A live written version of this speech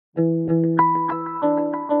Welcome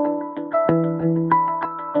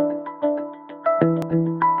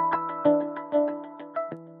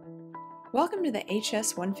to the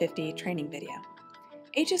HS150 training video.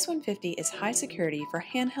 HS150 is high security for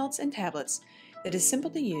handhelds and tablets that is simple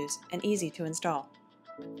to use and easy to install.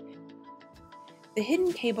 The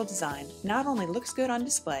hidden cable design not only looks good on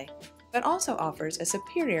display, but also offers a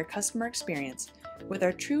superior customer experience with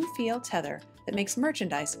our true feel tether that makes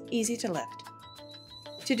merchandise easy to lift.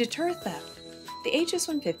 To deter theft, the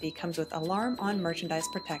HS150 comes with alarm on merchandise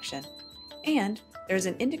protection, and there's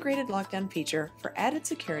an integrated lockdown feature for added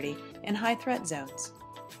security in high threat zones.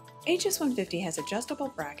 HS150 has adjustable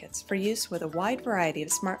brackets for use with a wide variety of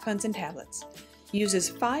smartphones and tablets,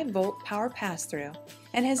 uses 5-volt power pass-through,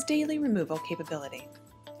 and has daily removal capability.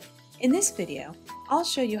 In this video, I'll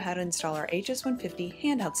show you how to install our HS150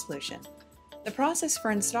 handheld solution. The process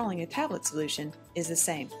for installing a tablet solution is the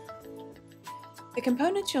same. The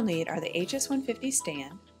components you'll need are the HS150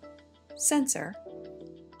 stand, sensor,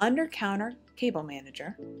 under-counter cable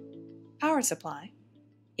manager, power supply,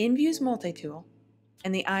 InVue's multi-tool,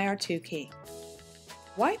 and the IR2 key.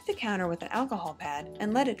 Wipe the counter with an alcohol pad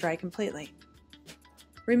and let it dry completely.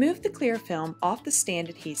 Remove the clear film off the stand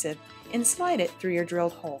adhesive and slide it through your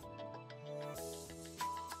drilled hole.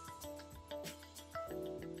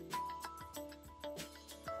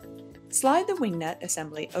 Slide the wing nut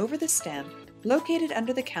assembly over the stem located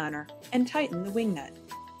under the counter and tighten the wing nut.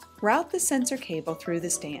 Route the sensor cable through the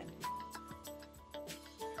stand.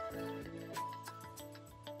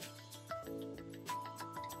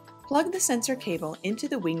 Plug the sensor cable into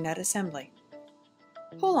the wing nut assembly.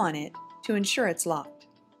 Pull on it to ensure it's locked.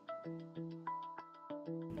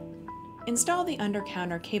 Install the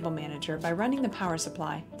under-counter cable manager by running the power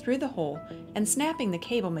supply through the hole and snapping the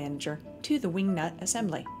cable manager to the wing nut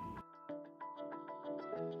assembly.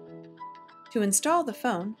 To install the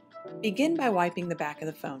phone, begin by wiping the back of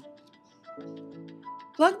the phone.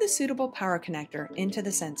 Plug the suitable power connector into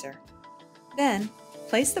the sensor. Then,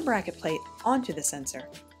 place the bracket plate onto the sensor.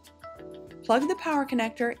 Plug the power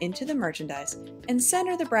connector into the merchandise and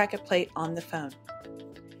center the bracket plate on the phone.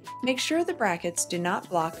 Make sure the brackets do not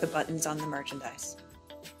block the buttons on the merchandise.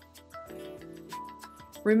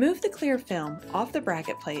 Remove the clear film off the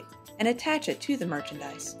bracket plate and attach it to the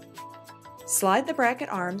merchandise. Slide the bracket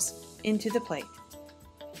arms into the plate.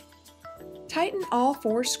 Tighten all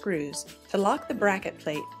 4 screws to lock the bracket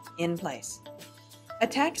plate in place.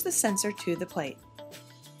 Attach the sensor to the plate.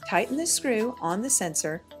 Tighten the screw on the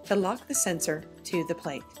sensor to lock the sensor to the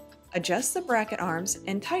plate. Adjust the bracket arms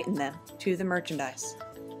and tighten them to the merchandise.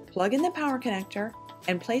 Plug in the power connector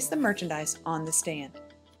and place the merchandise on the stand.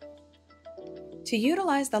 To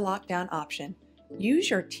utilize the lockdown option, use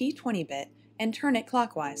your T20 bit and turn it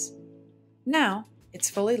clockwise. Now, it's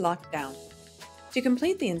fully locked down. To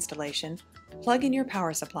complete the installation, plug in your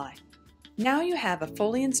power supply. Now you have a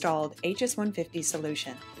fully installed HS150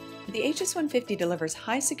 solution. The HS150 delivers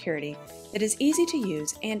high security that is easy to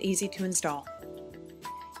use and easy to install.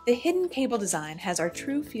 The hidden cable design has our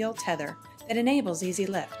true feel tether that enables easy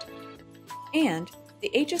lift. And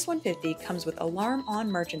the HS150 comes with alarm-on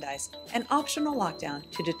merchandise and optional lockdown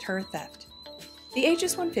to deter theft. The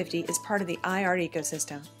HS150 is part of the IR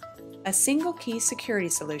ecosystem, a single-key security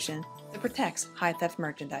solution that protects high-theft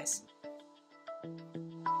merchandise.